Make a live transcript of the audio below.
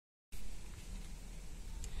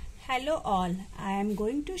Hello all, I am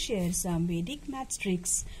going to share some Vedic maths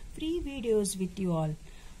tricks, free videos with you all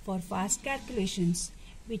for fast calculations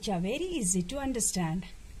which are very easy to understand.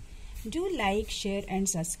 Do like, share and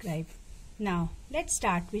subscribe. Now let's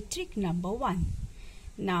start with trick number 1.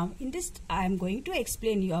 Now in this I am going to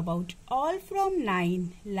explain you about all from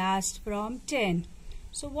 9, last from 10.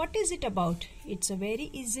 So what is it about? It's a very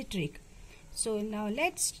easy trick. So now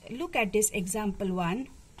let's look at this example 1.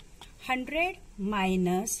 100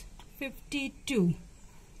 minus 52.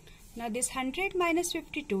 Now this 100 minus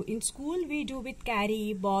 52 in school we do with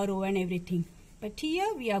carry, borrow and everything. But here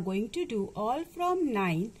we are going to do all from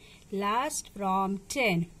 9, last from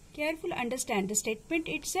 10. Careful, understand, the statement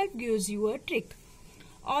itself gives you a trick.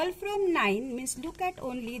 All from 9 means look at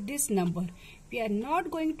only this number. We are not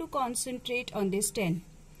going to concentrate on this 10.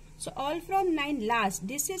 So all from 9 last,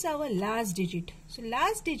 this is our last digit. So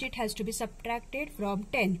last digit has to be subtracted from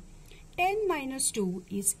 10. 10 minus 2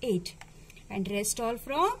 is 8 and rest all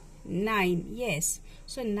from 9. Yes.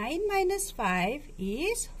 So 9 minus 5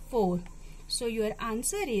 is 4. So your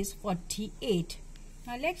answer is 48.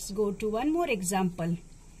 Now let's go to one more example.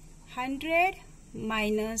 100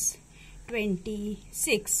 minus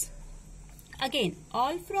 26. Again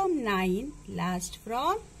all from 9, last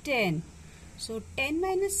from 10. So 10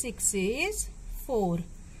 minus 6 is 4.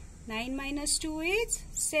 9 minus 2 is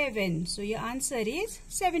 7. So your answer is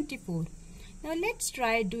 74. Now let's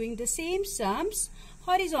try doing the same sums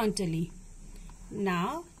horizontally.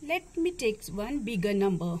 Now let me take one bigger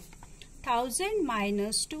number. 1000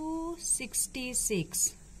 minus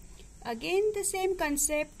 266. Again the same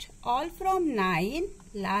concept. All from 9,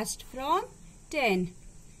 last from 10.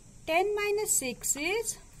 10 minus 6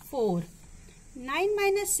 is 4. 9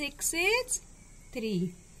 minus 6 is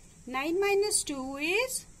 3. 9 minus 2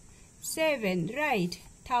 is 7, right?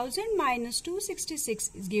 1000 minus 266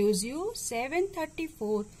 gives you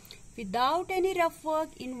 734 without any rough work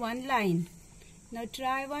in one line. Now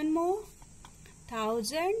try one more.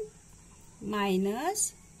 1000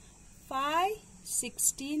 minus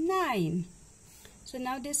 569. So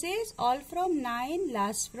now this is all from 9,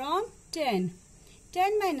 last from 10.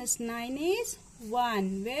 10 minus 9 is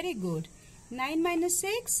 1. Very good. 9 minus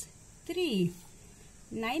 6, 3.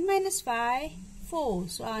 9 minus 5, 4.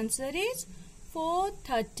 So answer is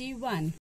 431.